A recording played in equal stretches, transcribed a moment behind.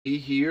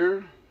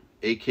Here,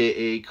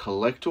 aka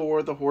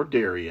Kollector the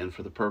Hordarian,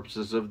 for the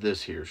purposes of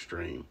this here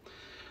stream.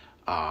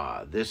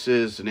 This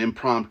is an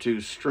impromptu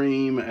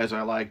stream, as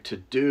I like to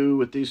do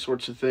with these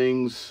sorts of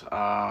things.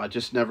 I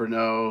just never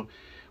know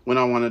when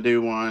I want to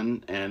do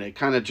one, and it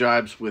kind of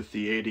jibes with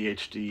the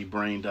ADHD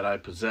brain that I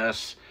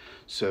possess.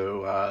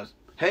 So,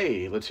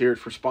 hey, let's hear it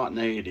for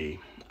spontaneity.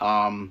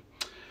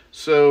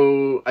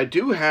 So I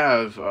do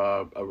have,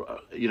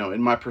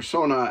 in my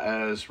persona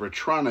as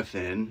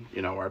Retronathan,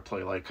 where I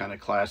play like kind of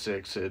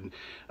classics and,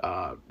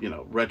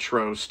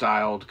 retro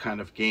styled kind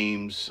of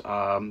games.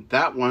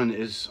 That one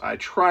is, I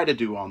try to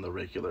do on the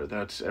regular.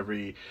 That's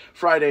every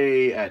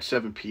Friday at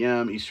 7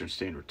 p.m. Eastern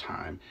Standard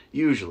Time,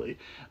 usually.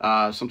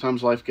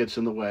 Sometimes life gets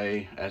in the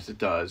way, as it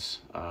does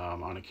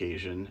on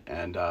occasion,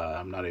 and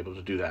I'm not able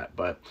to do that.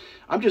 But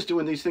I'm just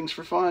doing these things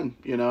for fun.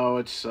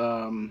 It's...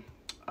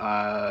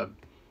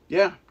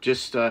 yeah,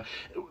 just the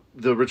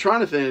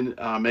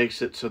Retronathan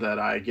makes it so that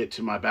I get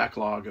to my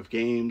backlog of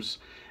games,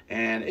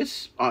 and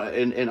it's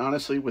and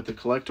honestly, with the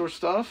collector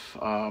stuff,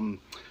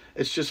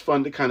 it's just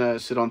fun to kind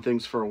of sit on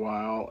things for a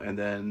while and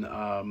then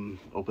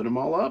open them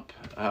all up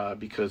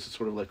because it's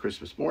sort of like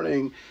Christmas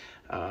morning.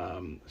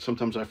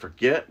 Sometimes I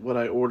forget what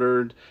I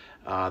ordered.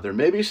 There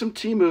may be some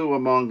Temu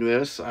among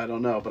this, I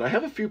don't know, but I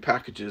have a few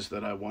packages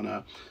that I want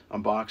to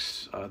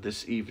unbox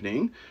this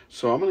evening,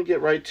 so I'm going to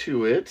get right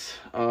to it,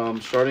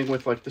 starting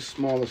with like the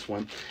smallest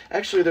one.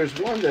 Actually, there's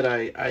one that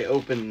I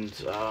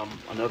opened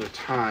another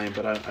time,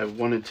 but I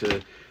wanted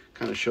to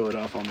kind of show it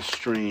off on the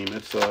stream.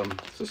 It's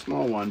a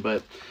small one,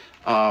 but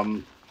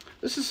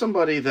this is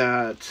somebody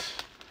that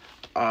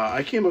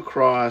I came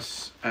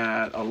across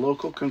at a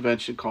local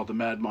convention called the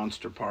Mad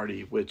Monster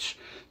Party, which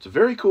it's a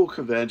very cool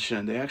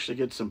convention. They actually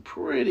get some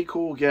pretty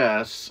cool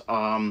guests.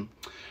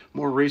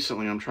 More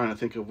recently, I'm trying to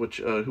think of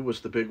who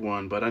was the big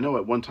one, but I know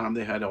at one time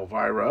they had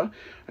Elvira.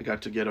 I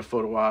got to get a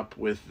photo op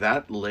with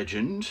that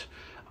legend.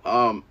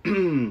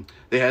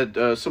 They had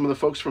some of the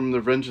folks from the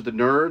Revenge of the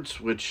Nerds,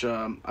 which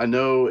I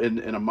know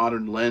in a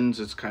modern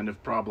lens is kind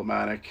of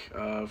problematic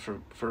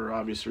for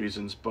obvious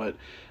reasons, but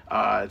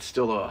it's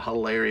still a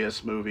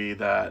hilarious movie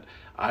that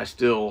I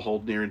still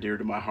hold near and dear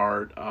to my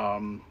heart.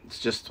 It's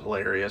just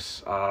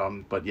hilarious,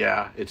 but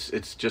yeah,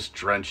 it's just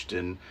drenched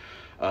in.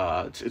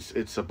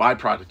 It's a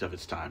byproduct of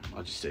its time.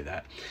 I'll just say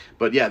that.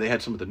 But yeah, they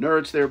had some of the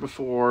nerds there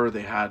before.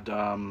 They had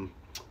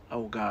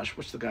oh gosh,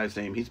 what's the guy's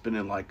name? He's been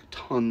in like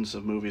tons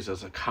of movies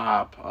as a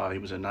cop. He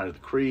was in Night of the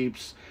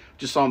Creeps.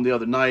 Just saw him the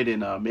other night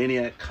in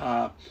Maniac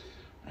Cop.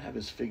 I have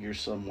his figure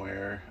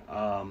somewhere.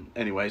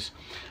 Anyways,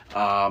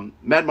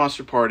 Mad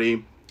Monster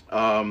Party.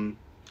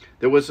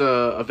 There was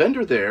a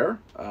vendor there,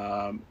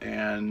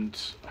 and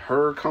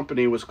her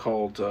company was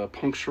called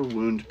Puncture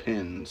Wound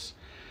Pins.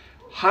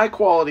 High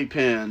quality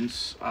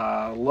pins.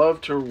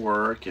 Loved her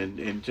work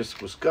and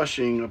just was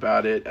gushing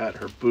about it at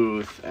her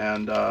booth.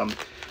 And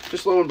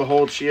just lo and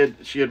behold, she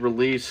had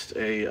released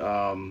a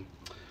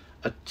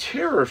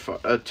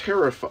Terrifier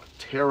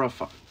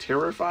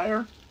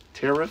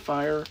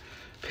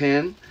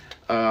pin.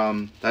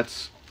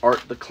 That's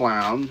Art the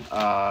Clown,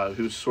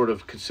 who's sort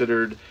of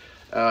considered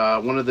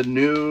one of the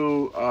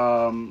new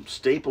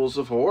staples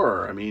of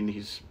horror. I mean,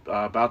 he's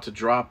about to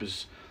drop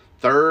his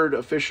third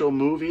official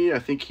movie. I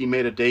think he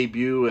made a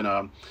debut in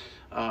a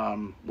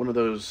one of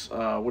those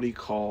what do you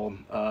call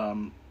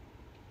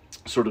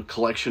sort of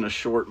collection of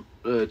short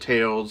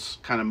tales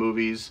kind of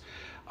movies.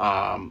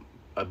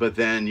 But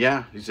then,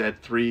 yeah, he's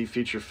had 3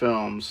 feature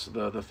films.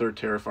 The third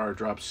Terrifier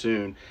drops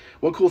soon.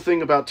 One cool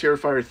thing about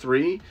Terrifier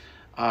 3,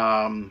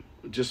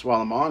 just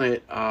while I'm on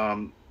it,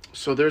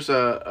 so there's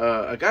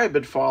a guy I've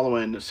been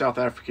following, a South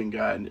African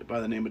guy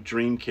by the name of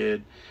Dream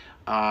Kid.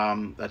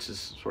 That's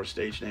his sort of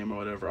stage name or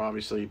whatever,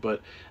 obviously,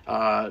 but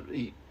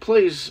he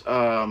plays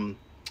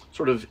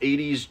sort of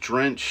 80s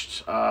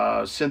drenched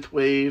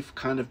synthwave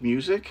kind of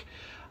music,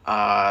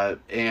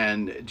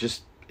 and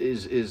just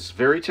is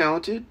very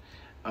talented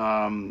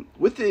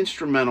with the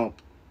instrumental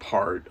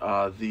part.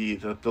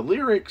 The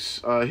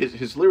lyrics,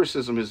 his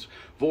lyricism, his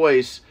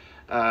voice,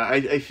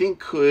 I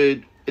think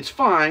it's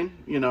fine.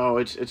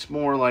 It's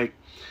more like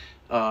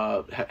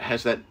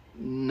has that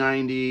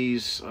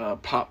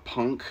 90s pop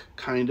punk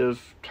kind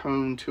of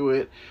tone to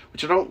it,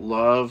 which I don't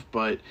love,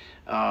 but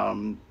I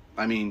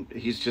mean,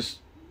 he's just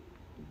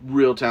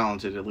real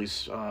talented, at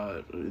least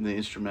in the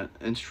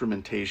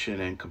instrumentation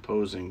and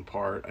composing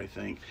part, I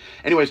think.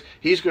 Anyways,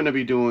 he's going to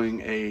be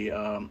doing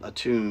a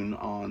tune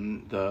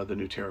on the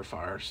new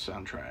Terrifier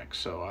soundtrack,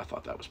 so I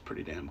thought that was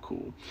pretty damn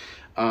cool.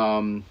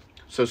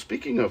 So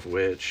speaking of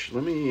which,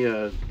 let me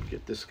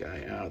get this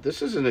guy out.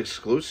 This is an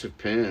exclusive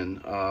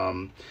pin.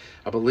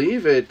 I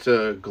believe it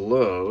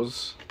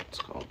glows. It's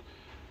called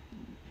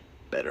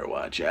Better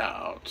Watch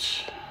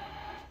Out.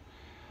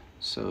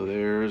 So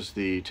there's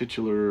the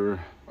titular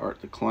Art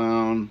the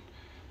Clown.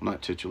 Well,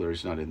 not titular,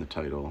 he's not in the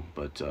title,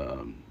 but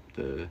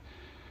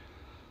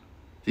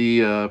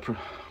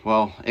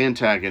well,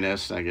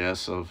 antagonist, I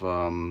guess, of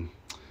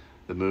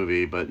the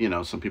movie. But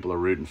some people are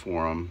rooting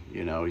for him.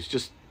 He's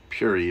just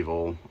pure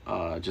evil.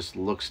 Just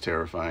looks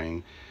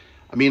terrifying.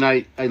 I mean,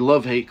 I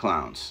love hate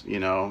clowns. You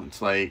know,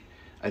 it's like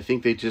I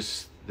think they're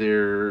just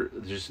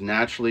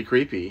naturally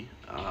creepy.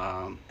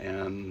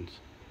 And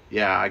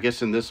yeah, I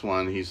guess in this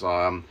one he's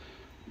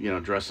you know,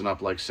 dressing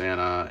up like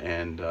Santa,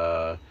 and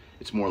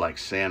it's more like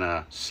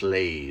Santa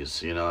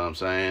slays. You know what I'm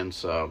saying?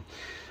 So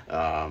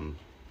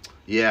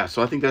yeah,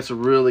 so I think that's a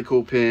really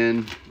cool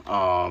pin.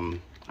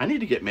 I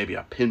need to get maybe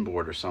a pin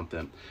board or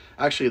something.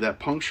 Actually, that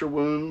puncture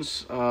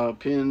wounds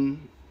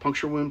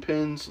puncture wound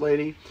pins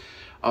lady,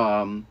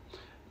 um,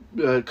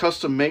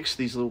 custom makes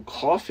these little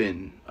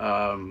coffin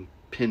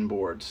pin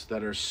boards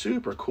that are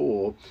super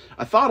cool.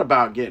 I thought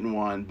about getting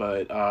one,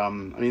 but I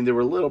mean, they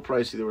were a little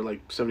pricey. They were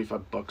like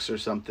 75 bucks or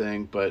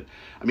something. But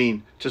I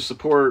mean, to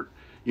support,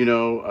 you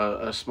know,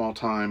 a small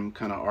time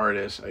kind of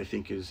artist, I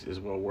think is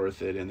well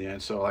worth it in the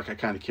end. So like, I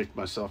kind of kicked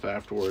myself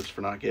afterwards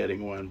for not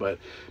getting one, but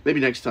maybe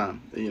next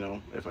time, you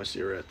know, if I see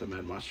her at the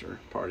Mad Monster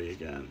party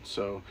again.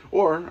 So,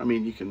 or I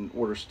mean, you can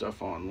order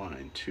stuff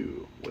online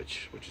too,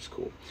 which is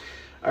cool.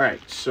 All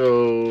right,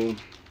 so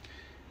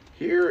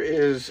here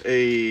is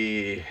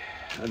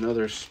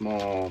another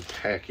small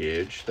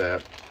package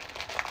that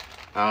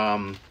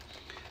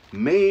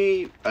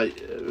may,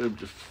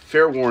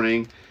 fair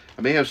warning,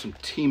 I may have some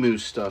Temu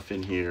stuff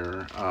in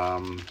here.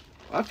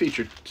 I've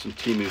featured some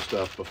Temu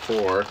stuff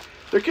before.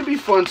 There can be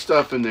fun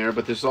stuff in there,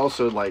 but there's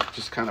also like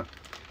just kind of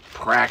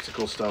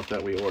practical stuff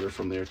that we order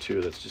from there too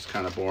that's just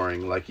kind of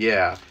boring. Like,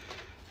 yeah,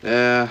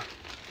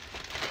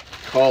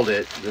 called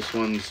it. This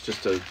one's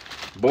just a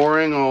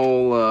boring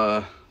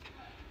old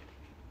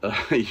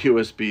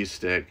USB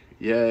stick.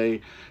 Yay.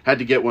 Had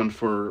to get one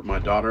for my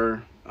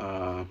daughter, 2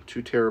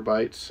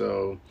 terabytes,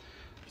 so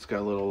it's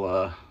got a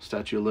little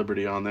Statue of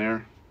Liberty on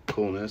there.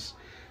 Coolness.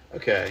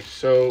 Okay,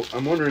 so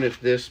I'm wondering if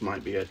this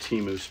might be a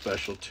Temu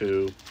special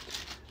too.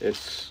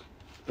 It's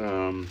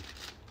it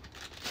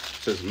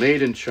says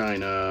made in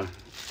China.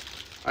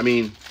 I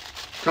mean,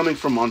 coming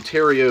from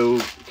Ontario,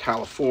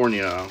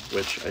 California,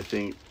 which I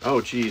think,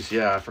 oh geez,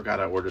 yeah, I forgot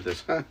I ordered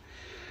this.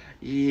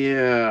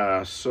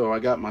 Yeah, so I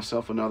got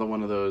myself another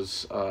one of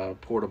those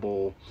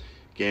portable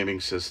gaming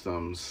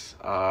systems.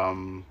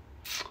 I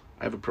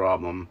have a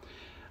problem.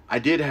 I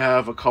did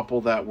have a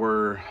couple that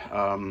were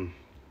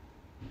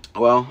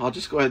well, I'll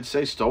just go ahead and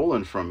say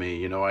stolen from me.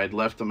 You know, I had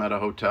left them at a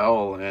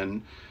hotel,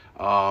 and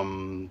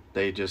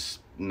they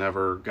just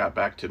never got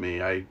back to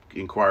me. I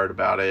inquired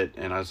about it,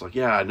 and I was like,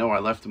 yeah, I know I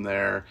left them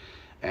there.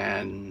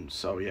 And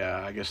so,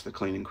 yeah, I guess the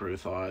cleaning crew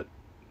thought,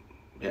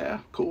 yeah,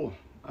 cool,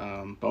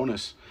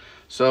 bonus.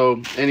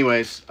 So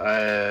anyways,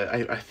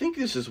 I think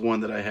this is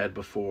one that I had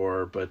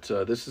before, but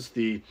this is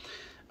the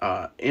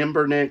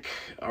Ambernick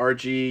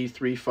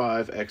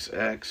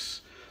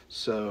RG35XX.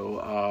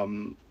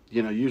 So,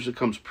 you know, usually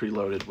comes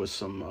preloaded with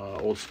some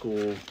old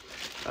school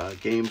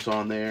games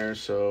on there.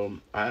 So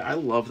I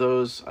love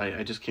those.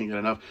 I just can't get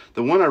enough.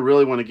 The one I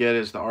really want to get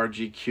is the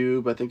RG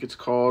Cube, I think it's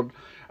called.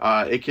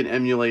 It can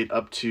emulate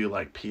up to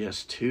like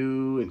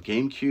PS2 and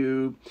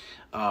GameCube,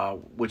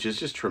 which is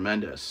just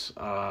tremendous.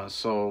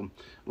 So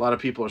a lot of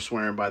people are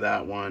swearing by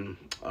that one.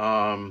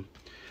 All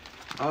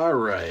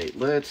right,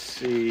 let's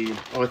see.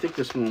 Oh, I think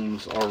this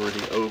one's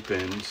already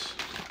opened.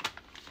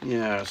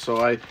 Yeah,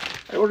 so I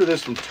ordered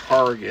this from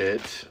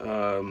Target.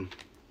 Amio,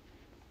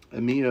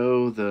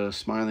 the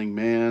Smiling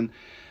Man,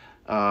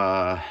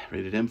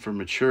 rated M for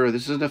mature.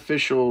 This is an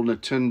official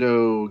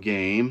Nintendo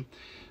game,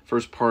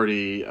 first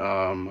party,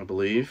 I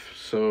believe.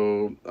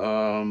 So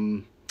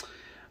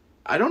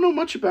I don't know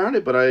much about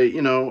it, but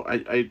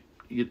it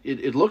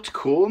looked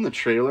cool in the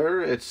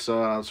trailer. It's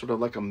sort of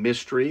like a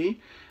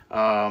mystery.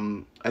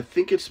 I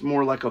think it's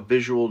more like a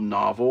visual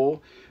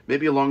novel,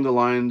 maybe along the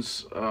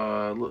lines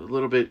a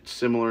little bit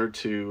similar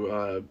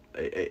to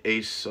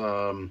Ace. I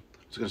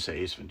was going to say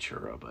Ace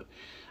Ventura, but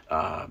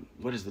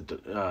what is the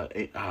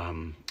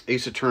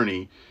Ace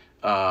Attorney?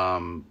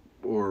 Yeah,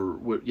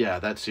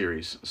 that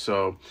series.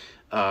 So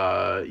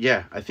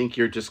yeah, I think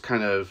you're just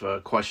kind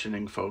of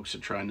questioning folks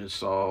and trying to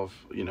solve,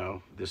 you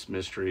know, this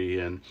mystery,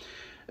 and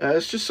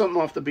it's just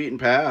something off the beaten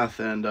path.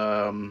 And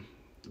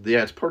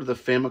yeah, it's part of the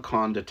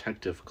Famicom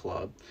Detective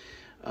Club,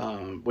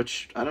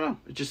 which, I don't know,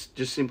 it just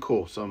seemed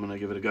cool, so I'm gonna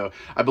give it a go.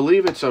 I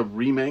believe it's a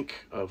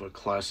remake of a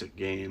classic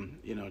game,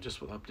 you know, just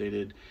with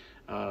updated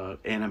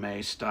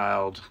anime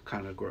styled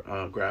kind of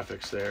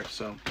graphics there.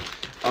 So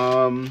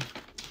all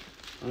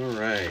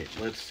right,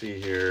 let's see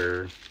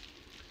here.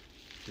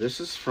 This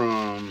is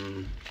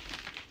from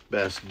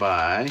Best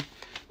Buy,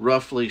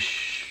 roughly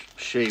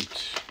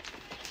shaped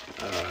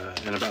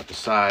and about the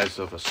size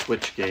of a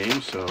Switch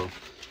game. So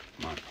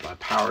my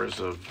powers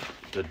of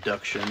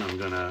deduction, I'm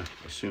gonna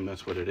assume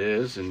that's what it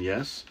is. And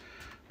yes,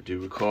 I do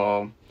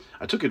recall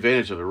I took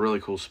advantage of a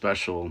really cool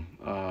special.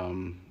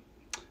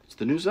 It's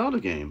the new Zelda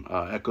game,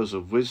 Echoes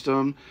of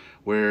Wisdom,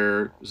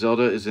 where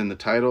Zelda is in the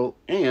title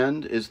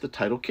and is the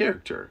title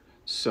character.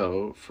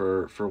 So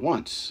for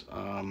once,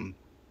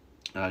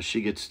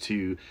 she gets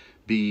to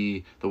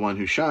be the one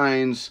who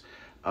shines.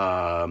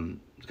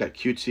 It's got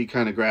cutesy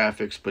kind of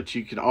graphics, but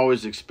you can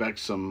always expect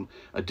some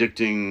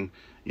addicting,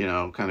 you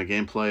know, kind of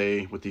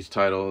gameplay with these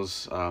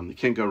titles. You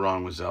can't go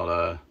wrong with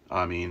Zelda.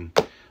 I mean,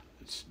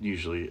 it's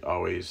usually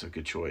always a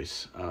good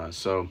choice. I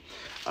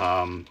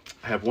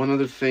have one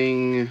other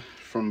thing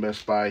from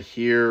Best Buy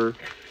here,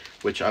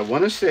 which I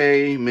want to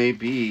say may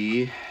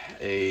be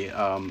a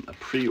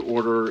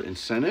pre-order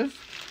incentive,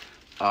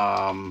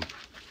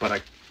 but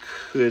I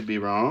could be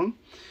wrong.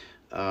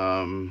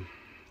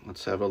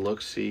 Let's have a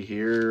look-see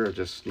here. I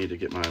just need to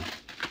get my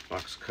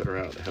box cutter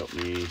out to help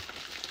me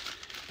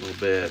a little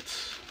bit.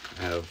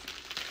 I have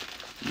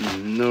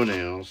no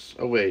nails.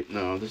 Oh wait,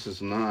 no, this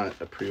is not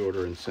a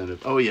pre-order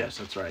incentive. Oh yes,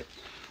 that's right.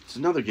 It's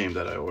another game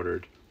that I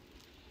ordered.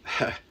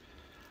 I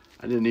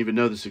didn't even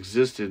know this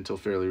existed until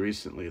fairly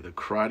recently. The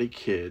Karate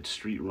Kid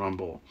Street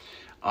Rumble.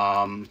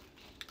 I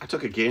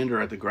took a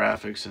gander at the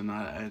graphics, and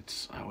I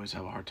always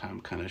have a hard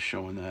time kind of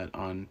showing that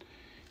on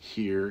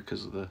here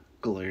because of the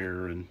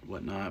glare and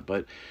whatnot.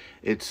 But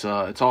it's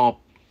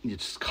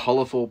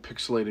colorful,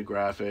 pixelated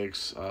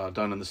graphics,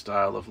 done in the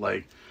style of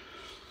like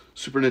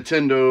Super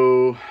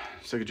Nintendo,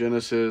 Sega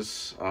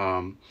Genesis,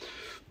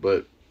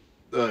 but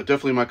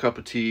definitely my cup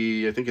of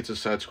tea. I think it's a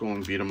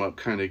side-scrolling beat-em-up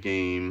kind of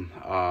game,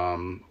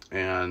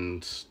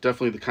 and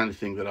definitely the kind of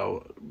thing that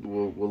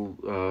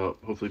will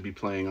hopefully be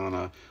playing on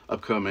a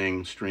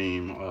upcoming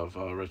stream of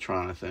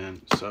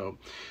Retronathan. So,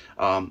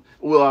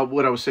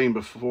 what I was saying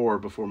before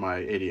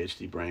my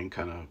ADHD brain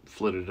kind of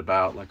flitted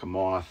about like a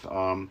moth.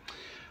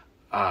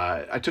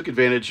 I took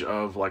advantage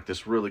of like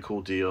this really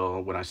cool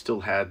deal when I still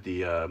had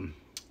the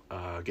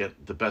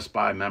get the Best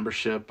Buy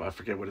membership. I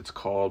forget what it's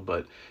called,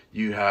 but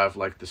you have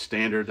like the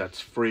standard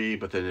that's free,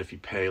 but then if you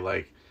pay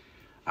like,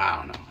 I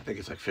don't know, I think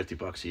it's like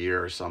 $50 a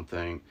year or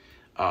something,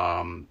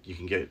 you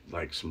can get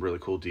like some really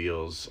cool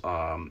deals.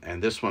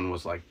 And this one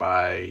was like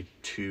buy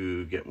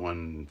two, get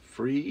one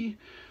free.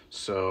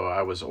 So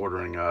I was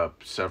ordering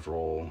up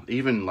several,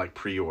 even like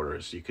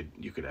pre-orders you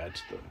could add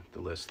to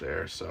the list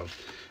there. So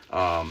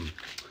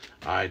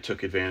I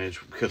took advantage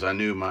because I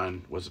knew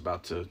mine was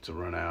about to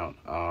run out.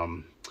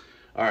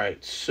 All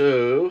right,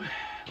 so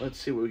let's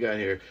see what we got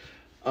here.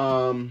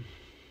 I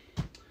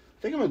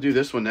think I'm gonna do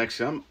this one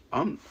next. I'm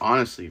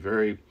honestly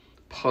very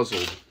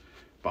puzzled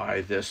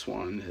by this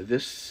one.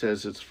 This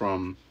says it's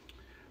from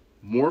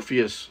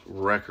Morpheus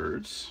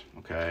Records,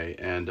 okay,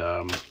 and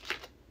I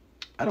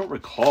don't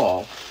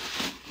recall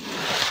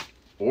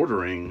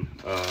ordering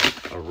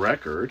a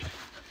record.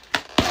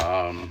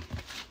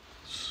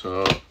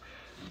 So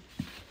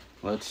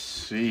let's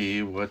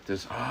see what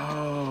this.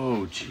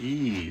 Oh,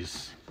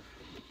 geez.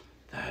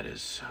 That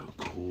is so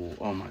cool.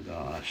 Oh my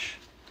gosh.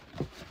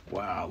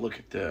 Wow, look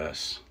at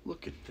this.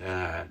 Look at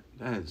that.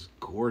 That is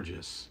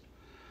gorgeous.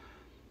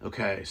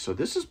 Okay, so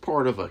this is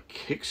part of a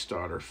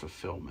Kickstarter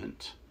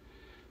fulfillment.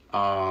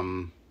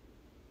 Okay,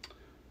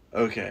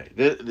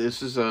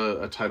 this is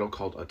a title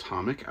called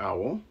Atomic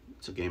Owl.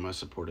 It's a game I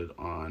supported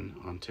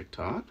on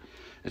TikTok.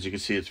 As you can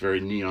see, it's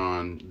very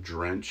neon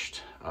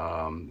drenched,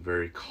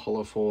 very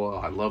colorful.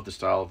 I love the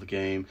style of the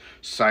game.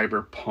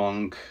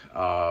 Cyberpunk.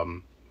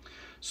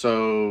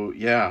 So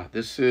yeah,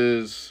 this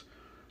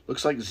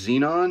looks like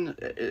Xenon,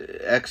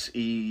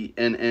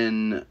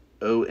 Xennon,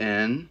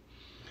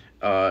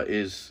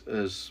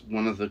 is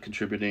one of the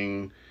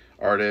contributing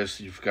artists.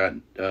 You've got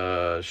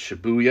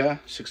Shibuya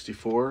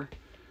 64.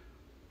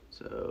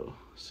 So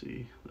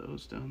see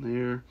those down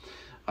there.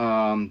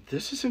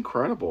 This is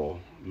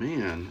incredible,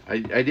 man. I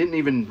didn't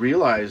even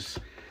realize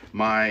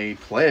my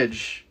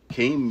pledge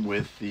came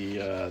with the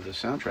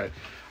soundtrack.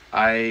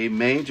 I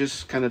may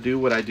just kind of do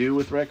what I do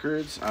with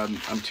records. I'm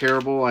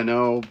terrible, I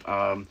know.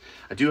 I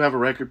do have a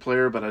record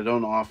player, but I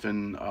don't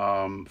often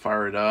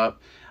fire it up.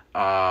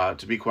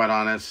 To be quite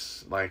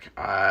honest, like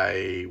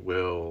I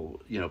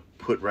will,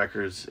 put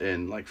records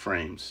in like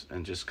frames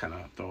and just kind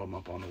of throw them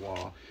up on the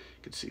wall.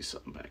 You can see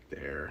something back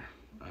there.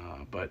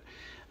 But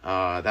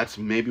that's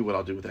maybe what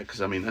I'll do with that,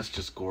 because I mean, that's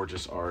just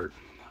gorgeous art.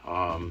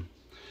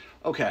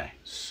 Okay,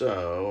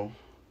 so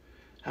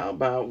how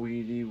about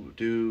we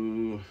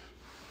do...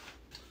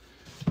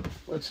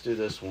 Let's do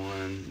this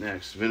one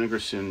next.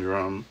 Vinegar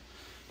Syndrome.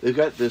 They've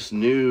got this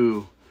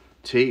new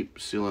tape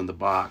sealing the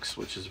box,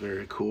 which is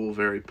very cool.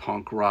 Very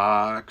punk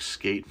rock,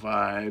 skate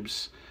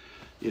vibes.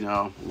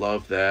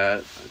 Love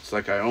that. It's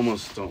like I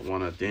almost don't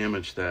want to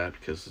damage that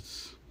because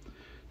it's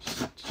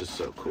just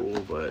so cool.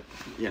 But,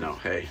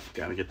 hey,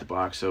 gotta get the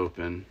box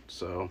open.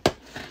 So,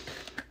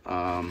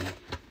 I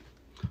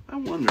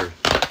wonder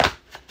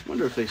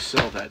if they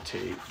sell that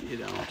tape,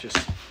 just...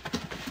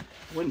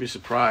 Wouldn't be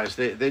surprised.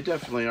 They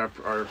definitely are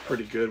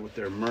pretty good with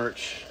their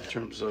merch in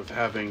terms of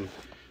having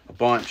a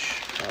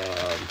bunch.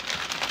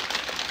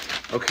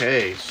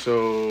 Okay,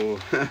 so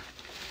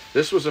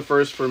this was a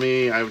first for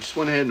me. I just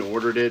went ahead and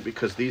ordered it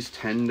because these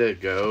tend to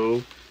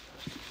go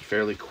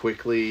fairly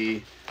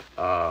quickly.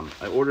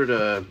 I ordered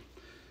a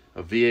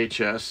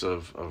VHS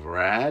of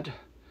Rad,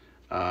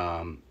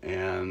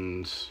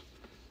 and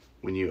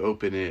when you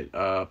open it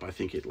up, I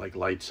think it like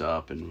lights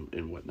up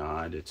and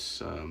whatnot.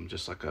 It's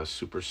just like a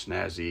super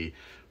snazzy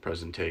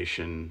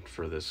presentation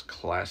for this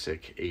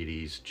classic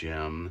 80s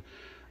gem.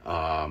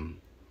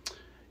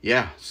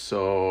 Yeah,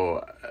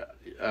 so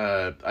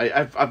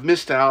I've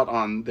missed out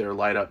on their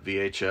light up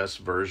VHS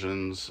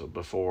versions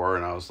before,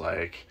 and I was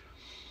like,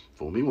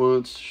 fool me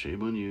once,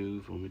 shame on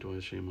you. Fool me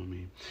twice, shame on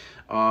me.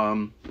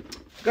 Um,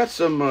 got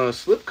some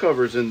slip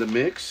covers in the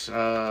mix,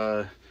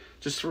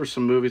 just for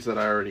some movies that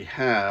I already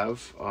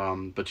have.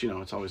 But you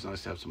know, it's always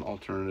nice to have some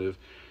alternative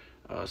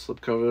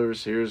slip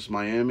covers. Here's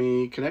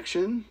Miami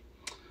Connection.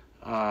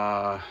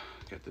 Got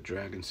the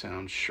Dragon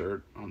Sound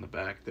shirt on the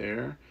back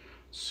there.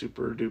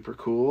 Super duper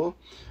cool.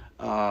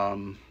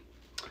 Um,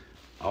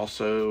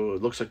 Also,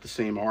 it looks like the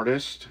same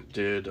artist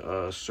did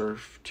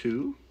Surf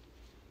 2.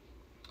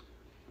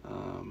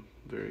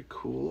 Very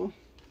cool.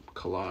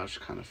 Collage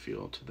kind of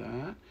feel to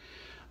that.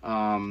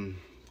 And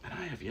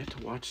I have yet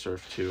to watch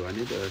Surf 2. I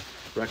need to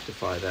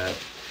rectify that.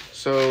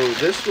 So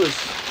this was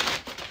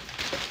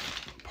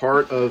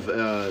part of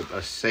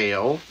a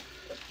sale.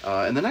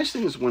 And the nice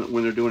thing is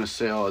when they're doing a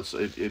sale,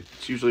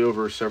 it's usually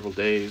over several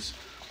days.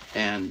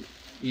 And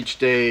each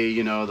day,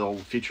 you know, they'll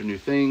feature new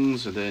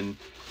things. And then,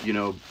 you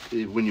know,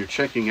 when you're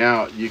checking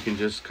out, you can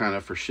just kind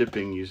of, for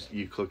shipping,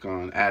 you click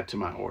on add to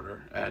my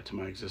order, add to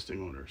my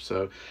existing order.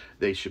 So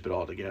they ship it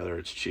all together.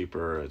 It's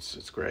cheaper.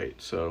 It's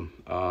great. So,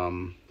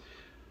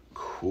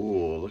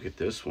 cool. Look at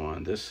this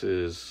one. This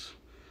is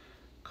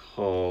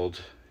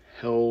called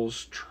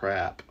Hell's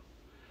Trap.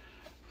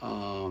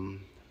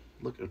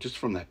 Look, just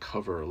from that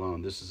cover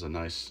alone, this is a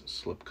nice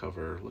slip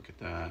cover. Look at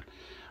that.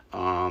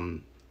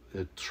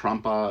 The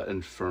Trampa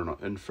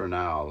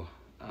Infernal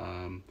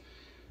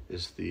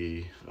is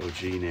the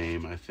OG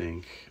name, I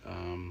think.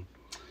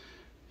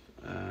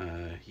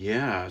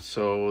 Yeah,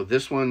 so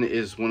this one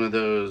is one of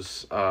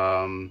those,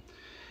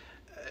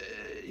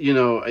 you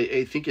know,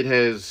 I think it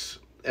has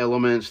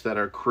elements that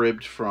are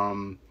cribbed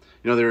from,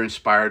 you know, they're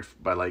inspired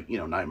by, like, you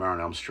know, Nightmare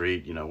on Elm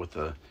Street, you know, with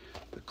the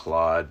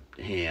clawed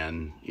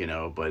hand, you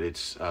know, but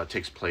it's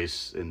takes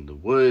place in the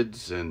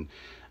woods, and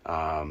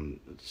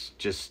it's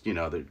just, you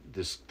know,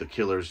 the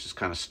killer's just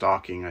kind of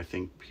stalking, I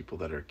think, people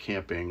that are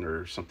camping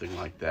or something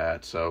like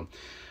that. So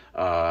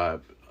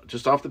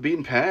just off the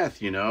beaten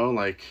path, you know,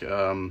 like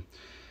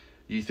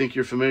you think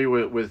you're familiar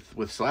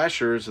with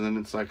slashers, and then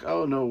it's like,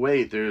 oh no,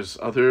 wait, there's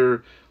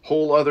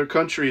whole other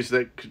countries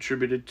that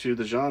contributed to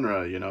the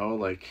genre, you know,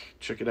 like,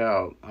 check it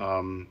out.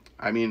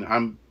 I mean,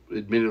 I'm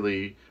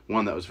admittedly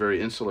one that was very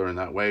insular in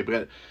that way,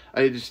 but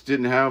I just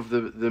didn't have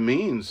the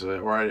means,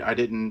 or I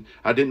didn't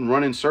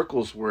run in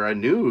circles where I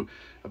knew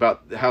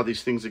about how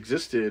these things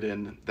existed.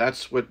 And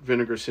that's what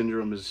Vinegar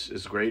Syndrome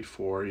is great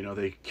for. You know,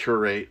 they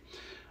curate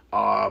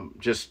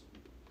just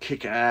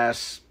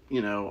kick-ass,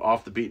 you know,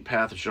 off the beaten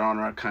path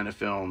genre kind of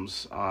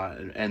films,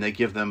 and they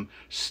give them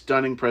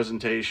stunning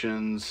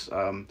presentations,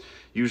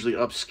 usually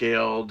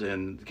upscaled,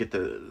 and get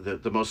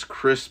the most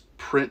crisp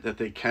print that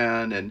they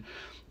can, and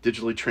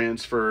digitally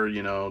transfer,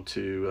 you know,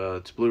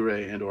 to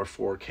Blu-ray and or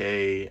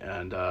 4K,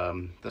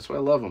 and that's why I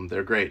love them.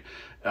 They're great.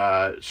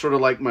 Sort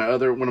of like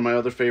one of my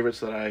other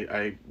favorites that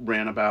I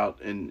ran about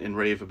and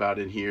rave about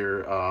in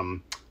here,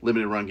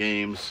 limited run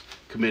games,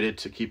 committed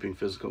to keeping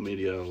physical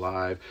media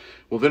alive.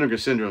 Well, Vinegar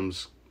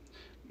Syndrome's,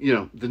 you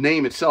know, the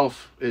name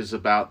itself is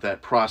about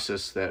that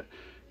process that,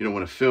 you know,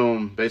 when a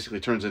film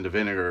basically turns into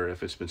vinegar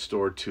if it's been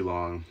stored too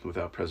long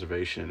without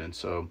preservation. And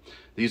so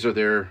these are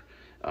their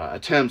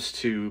attempts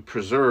to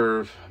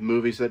preserve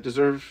movies that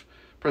deserve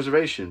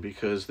preservation,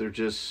 because they're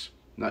just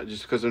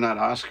because they're not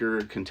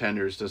Oscar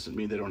contenders doesn't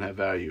mean they don't have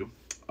value.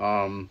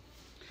 Got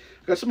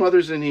some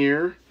others in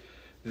here.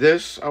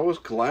 This I was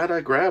glad I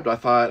grabbed. I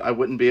thought I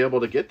wouldn't be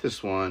able to get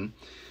this one.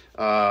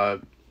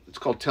 It's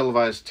called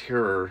Televised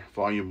Terror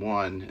Volume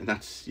 1, and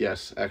that's,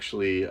 yes,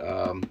 actually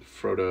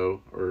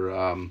Frodo,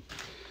 or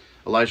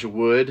Elijah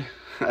Wood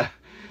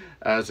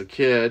as a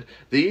kid.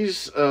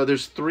 These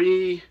there's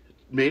 3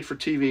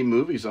 made-for-TV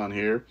movies on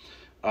here.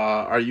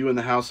 Are You in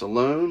the House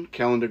Alone?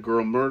 Calendar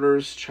Girl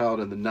Murders, Child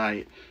in the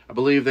Night. I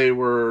believe they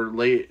were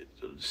late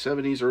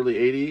 70s, early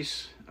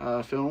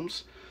 80s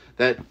films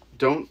that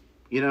don't,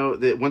 you know,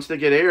 that once they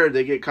get aired,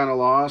 they get kind of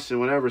lost and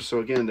whatever. So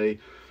again, they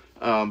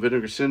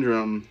Vinegar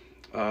Syndrome,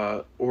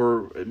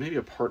 or maybe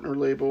a partner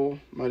label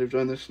might have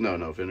done this.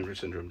 No, Vinegar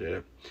Syndrome did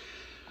it.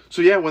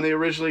 So yeah, when they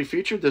originally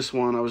featured this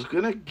one, I was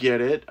gonna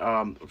get it,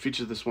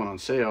 featured this one on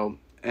sale,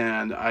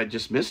 and I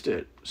just missed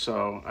it.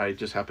 So I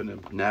just happened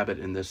to nab it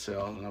in this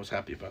sale, and I was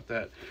happy about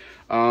that.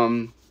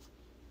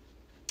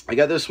 I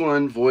got this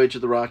one, Voyage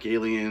of the Rock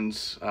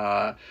Aliens,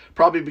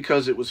 probably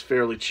because it was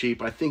fairly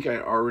cheap. I think I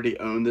already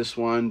own this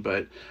one,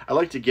 but I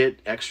like to get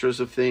extras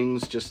of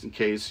things just in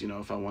case, you know,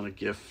 if I want to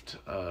gift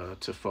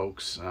to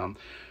folks.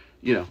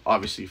 You know,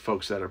 obviously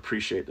folks that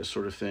appreciate this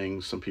sort of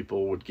thing, some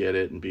people would get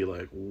it and be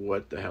like,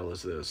 what the hell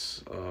is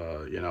this?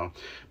 You know,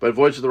 but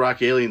Voyage of the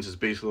Rock Aliens is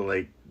basically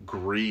like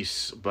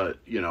Grease, but,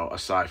 you know, a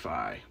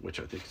sci-fi,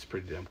 which I think is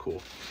pretty damn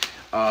cool.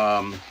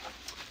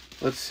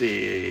 Let's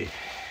see,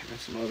 got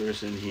some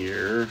others in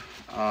here.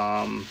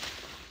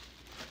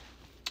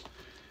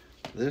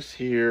 This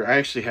here, I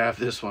actually have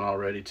this one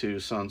already too,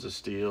 Sons of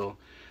Steel,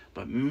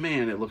 but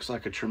man, it looks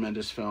like a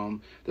tremendous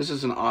film. This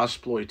is an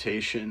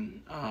Ausploitation.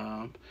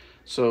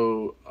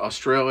 So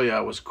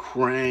Australia was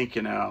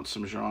cranking out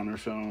some genre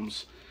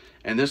films,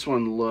 and this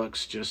one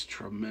looks just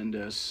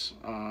tremendous.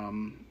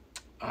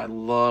 I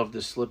love the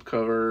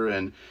slipcover,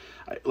 and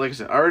like I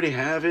said, I already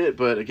have it,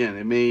 but again,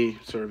 it may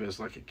serve as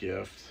like a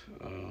gift.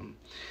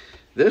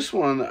 This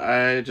one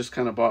I just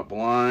kind of bought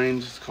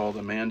blind. It's called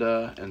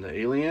Amanda and the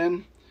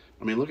Alien.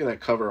 I mean, look at that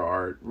cover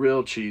art,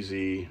 real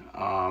cheesy.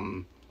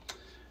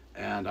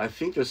 And I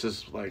think this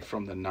is like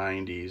from the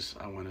 90s,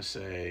 I want to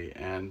say.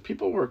 And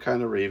people were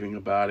kind of raving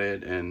about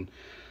it. And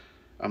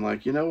I'm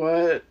like, you know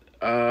what?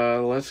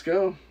 Let's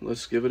go.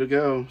 Let's give it a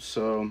go.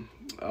 So,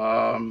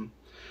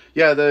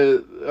 yeah,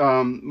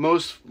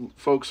 most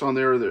folks on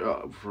there,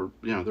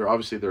 they're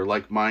obviously they're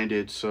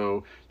like-minded.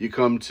 So you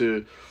come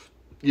to,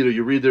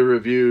 you read their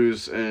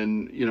reviews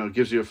and, it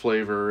gives you a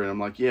flavor. And I'm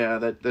like, yeah,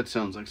 that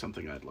sounds like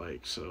something I'd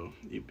like. So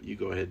you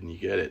go ahead and you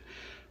get it.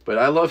 But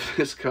I love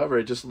this cover.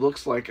 It just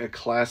looks like a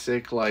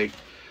classic, like,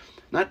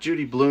 not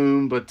Judy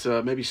Blume, but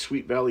maybe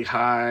Sweet Valley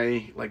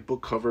High, like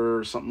book cover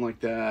or something like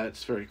that.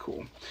 It's very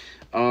cool.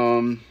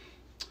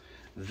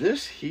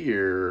 This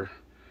here,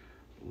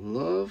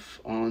 Love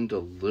on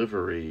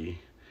Delivery.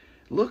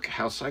 Look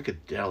how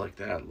psychedelic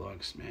that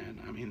looks,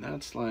 man. I mean,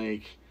 that's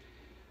like,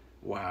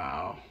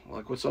 wow.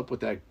 Like, what's up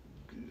with that,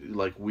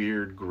 like,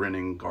 weird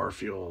grinning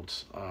Garfield?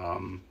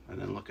 And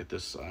then look at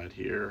this side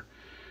here.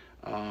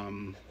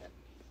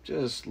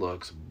 Just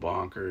looks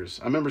bonkers.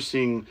 I remember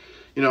seeing,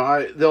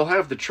 they'll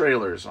have the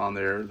trailers on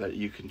there that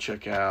you can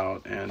check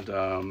out, and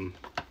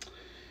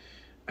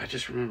I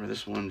just remember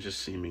this one just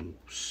seeming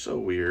so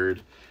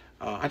weird.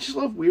 I just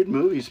love weird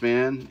movies,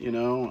 man,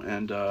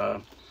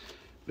 and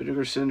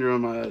Vinegar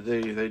Syndrome,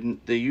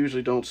 they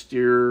usually don't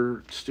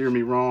steer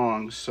me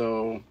wrong,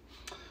 so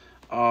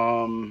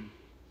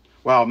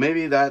wow,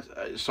 maybe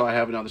so I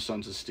have another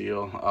Sons of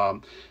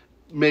Steel.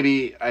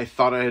 Maybe I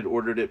thought I had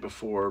ordered it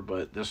before,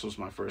 but this was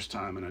my first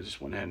time, and I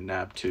just went ahead and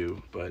nabbed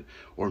 2.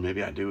 Or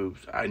maybe I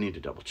need to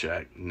double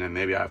check, and then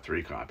maybe I have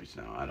 3 copies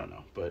now. I don't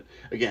know. But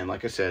again,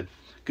 like I said,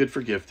 good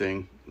for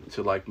gifting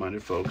to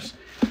like-minded folks.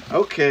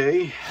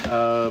 Okay,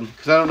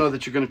 because I don't know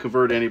that you're going to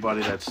convert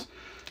anybody that's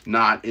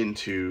not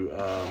into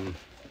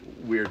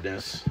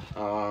weirdness.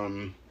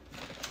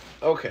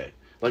 Okay,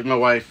 like my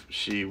wife,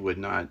 she would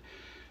not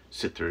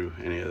sit through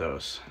any of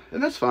those,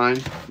 and that's fine,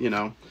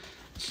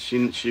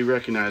 She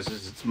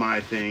recognizes it's my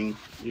thing,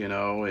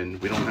 and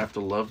we don't have to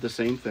love the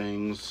same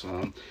things.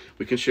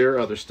 We can share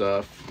other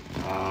stuff.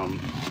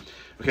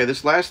 Okay,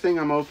 this last thing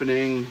I'm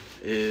opening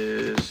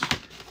is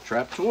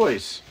Trap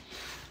Toys.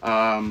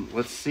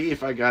 Let's see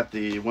if I got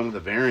one of the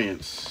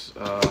variants.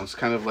 It's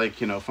kind of like,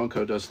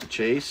 Funko does the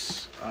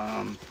Chase.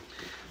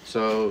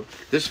 So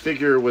this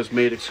figure was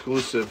made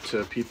exclusive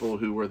to people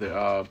who were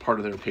the part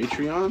of their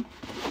Patreon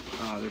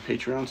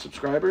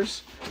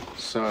subscribers.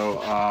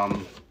 So,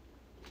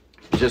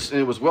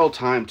 it was well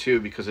timed too,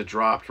 because it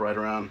dropped right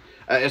around,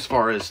 as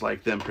far as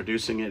like them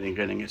producing it and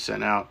getting it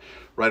sent out,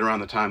 right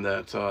around the time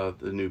that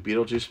the new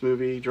Beetlejuice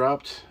movie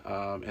dropped.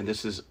 And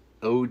this is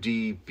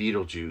OD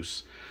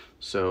Beetlejuice,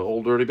 so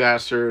Old Dirty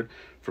Bastard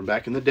from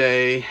back in the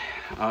day,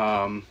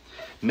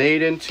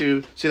 made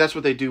into, see, that's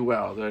what they do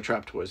well, the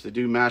Trap Toys. They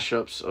do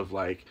mashups of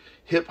like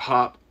hip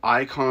hop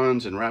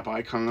icons and rap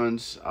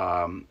icons,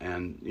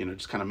 and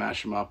just kind of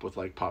mash them up with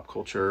like pop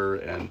culture,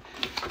 and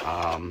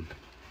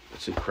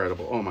it's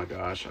incredible. Oh my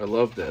gosh, I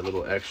love the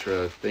little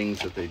extra things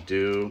that they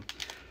do.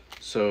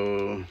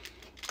 So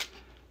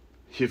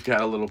you've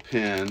got a little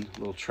pin,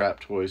 little Trap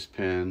Toys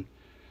pin,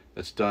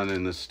 that's done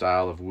in the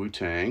style of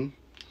Wu-Tang.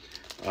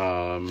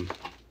 A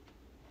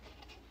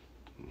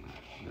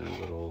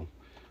little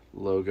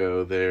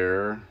logo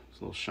there, it's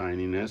a little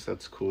shininess,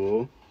 that's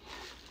cool.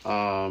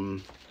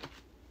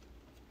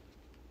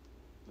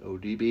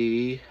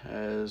 ODB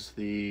has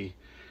the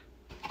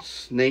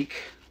snake,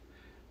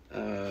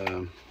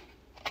 another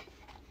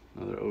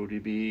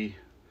ODB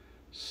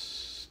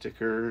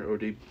sticker,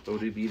 OD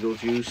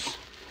Beetlejuice.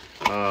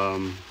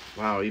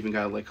 Wow, even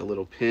got like a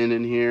little pin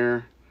in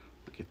here.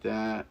 Look at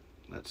that.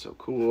 That's so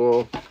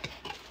cool.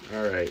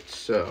 All right,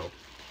 so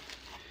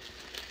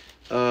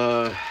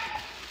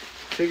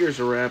figures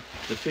are wrapped.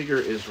 The figure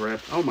is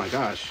wrapped. Oh my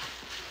gosh.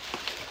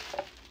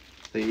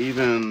 They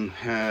even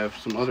have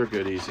some other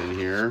goodies in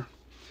here.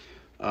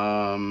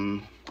 A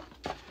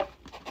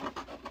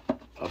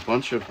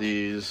bunch of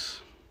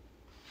these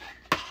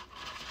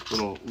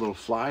little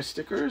fly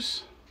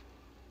stickers.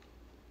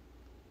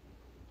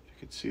 You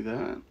can see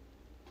that.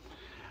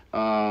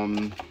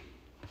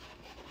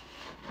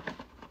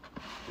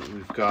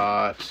 We've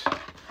got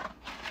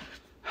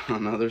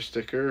another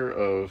sticker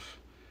of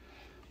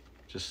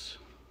just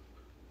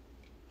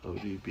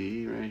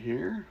ODB right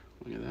here.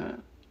 Look at that.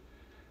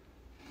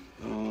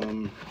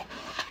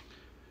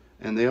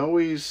 And they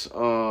always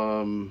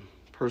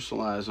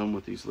personalize them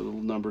with these little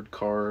numbered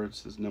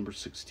cards. This is number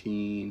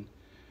 16.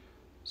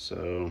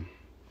 So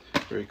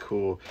very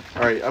cool.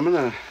 All right, I'm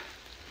gonna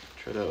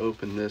try to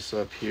open this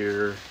up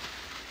here.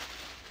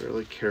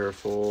 Fairly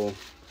careful.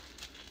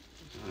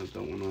 I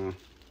don't wanna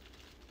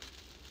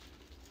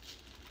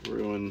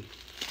ruin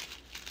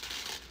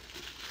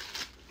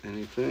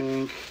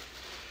anything.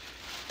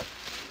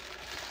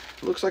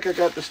 It looks like I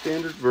got the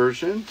standard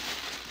version,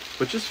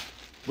 which is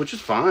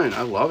fine.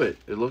 I love it.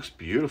 It looks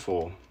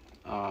beautiful.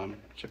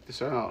 Check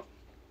this out.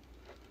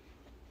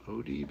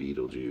 OD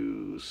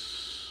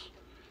Beetlejuice.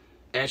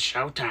 It's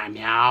showtime,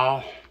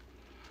 y'all.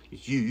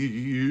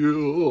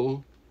 Yeah.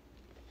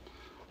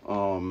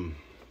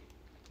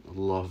 I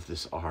love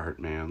this art,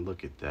 man.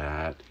 Look at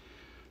that.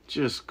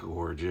 Just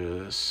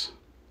gorgeous.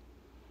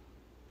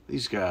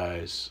 These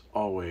guys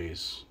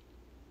always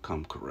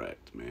come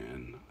correct,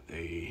 man.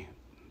 They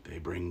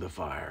bring the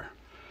fire.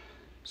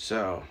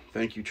 So,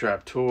 thank you,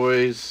 Trap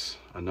Toys.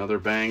 Another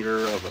banger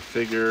of a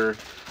figure.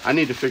 I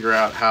need to figure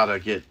out how to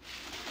get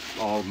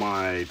all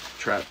my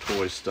Trap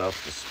Toy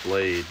stuff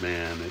displayed,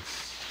 man.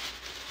 It's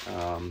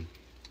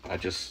I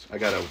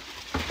gotta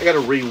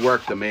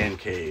rework the man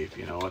cave.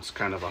 You know, it's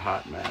kind of a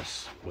hot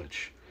mess,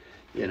 which,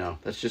 you know,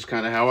 that's just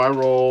kind of how I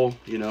roll.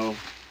 You know,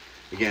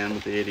 again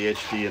with the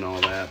ADHD and all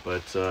that,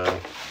 but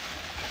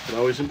can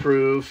always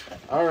improve.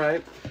 All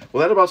right.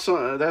 Well, that's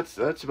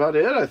about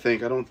it. I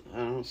think I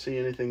don't see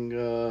anything.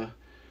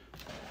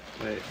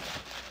 Wait.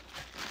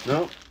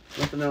 No,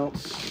 nothing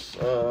else.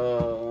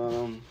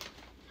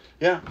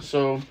 Yeah.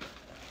 So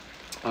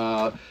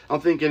I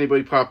don't think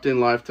anybody popped in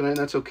live tonight.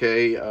 That's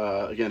okay.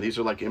 Again, these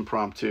are like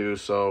impromptu,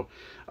 so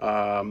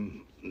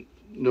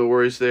no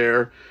worries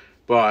there.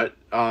 But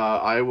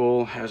I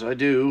will, as I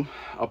do,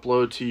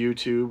 upload to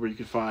YouTube where you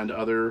can find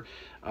other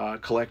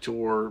collector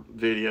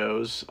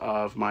videos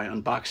of my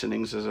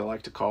unboxings, as I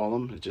like to call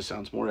them. It just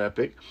sounds more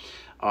epic.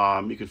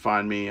 You can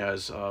find me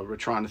as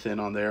Retronathan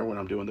on there when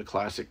I'm doing the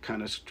classic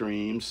kind of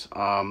streams.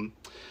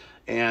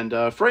 And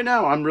for right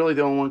now, I'm really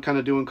the only one kind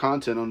of doing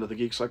content under the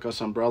Geeks Like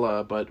Us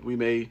umbrella, but we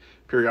may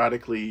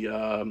periodically,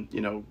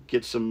 you know,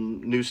 get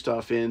some new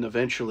stuff in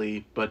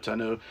eventually. But I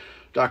know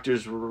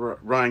Doctors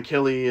Ryan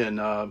Kelly and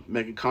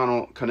Megan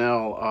Connell,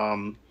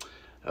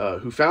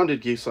 who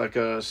founded Geeks Like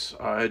Us,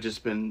 had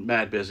just been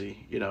mad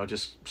busy, you know,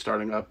 just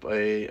starting up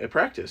a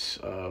practice,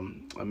 a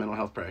mental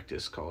health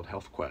practice called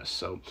Health Quest.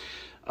 So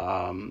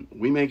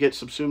we may get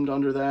subsumed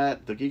under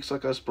that, the Geeks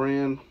Like Us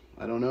brand.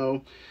 I don't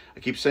know. I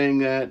keep saying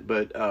that,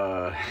 but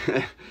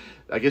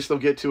I guess they'll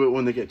get to it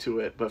when they get to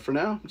it. But for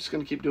now, I'm just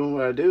going to keep doing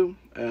what I do.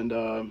 And,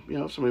 you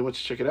know, if somebody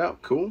wants to check it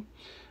out, cool.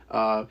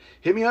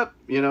 Hit me up,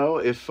 you know,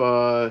 if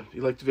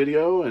you liked the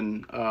video,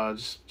 and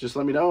just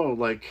let me know.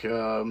 Like,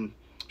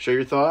 share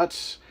your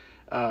thoughts.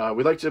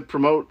 We like to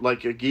promote,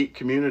 like, a geek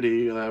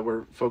community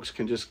where folks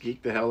can just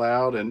geek the hell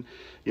out. And,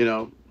 you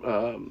know,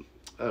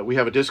 we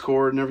have a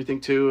Discord and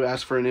everything, too.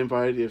 Ask for an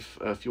invite if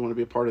you want to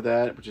be a part of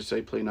that. But just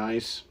say, play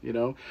nice, you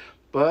know.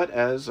 But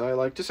as I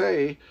like to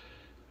say,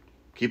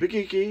 keep it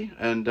geeky,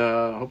 and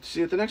hope to see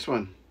you at the next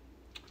one.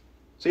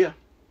 See ya.